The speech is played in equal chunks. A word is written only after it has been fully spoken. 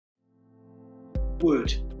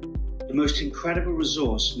Wood, the most incredible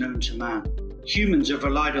resource known to man. Humans have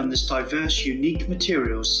relied on this diverse, unique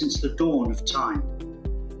material since the dawn of time.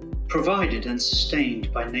 Provided and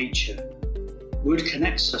sustained by nature, wood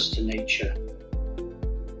connects us to nature.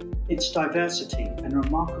 Its diversity and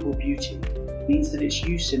remarkable beauty means that its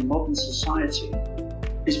use in modern society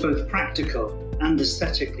is both practical and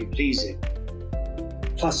aesthetically pleasing.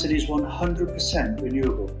 Plus, it is 100%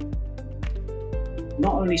 renewable.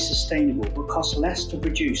 Not only sustainable, but costs less to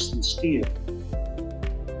produce than steel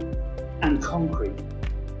and concrete.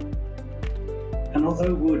 And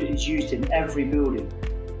although wood is used in every building,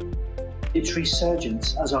 its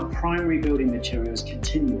resurgence as our primary building material is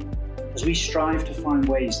continual as we strive to find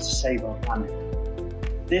ways to save our planet.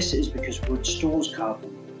 This is because wood stores carbon,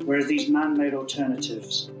 whereas these man-made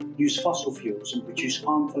alternatives use fossil fuels and produce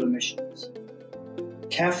harmful emissions.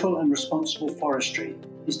 Careful and responsible forestry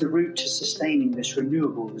is the route to sustaining this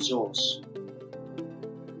renewable resource.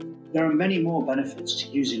 There are many more benefits to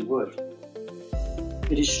using wood.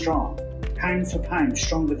 It is strong, pound for pound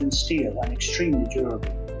stronger than steel and extremely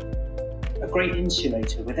durable. A great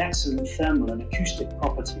insulator with excellent thermal and acoustic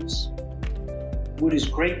properties. Wood is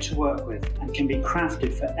great to work with and can be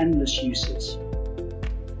crafted for endless uses.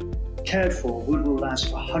 Cared for, wood will last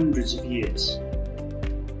for hundreds of years.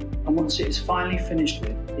 And once it is finally finished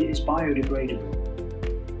with, it is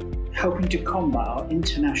biodegradable, helping to combat our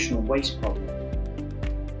international waste problem.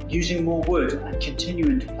 Using more wood and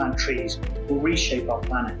continuing to plant trees will reshape our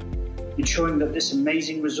planet, ensuring that this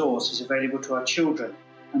amazing resource is available to our children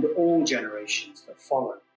and all generations that follow.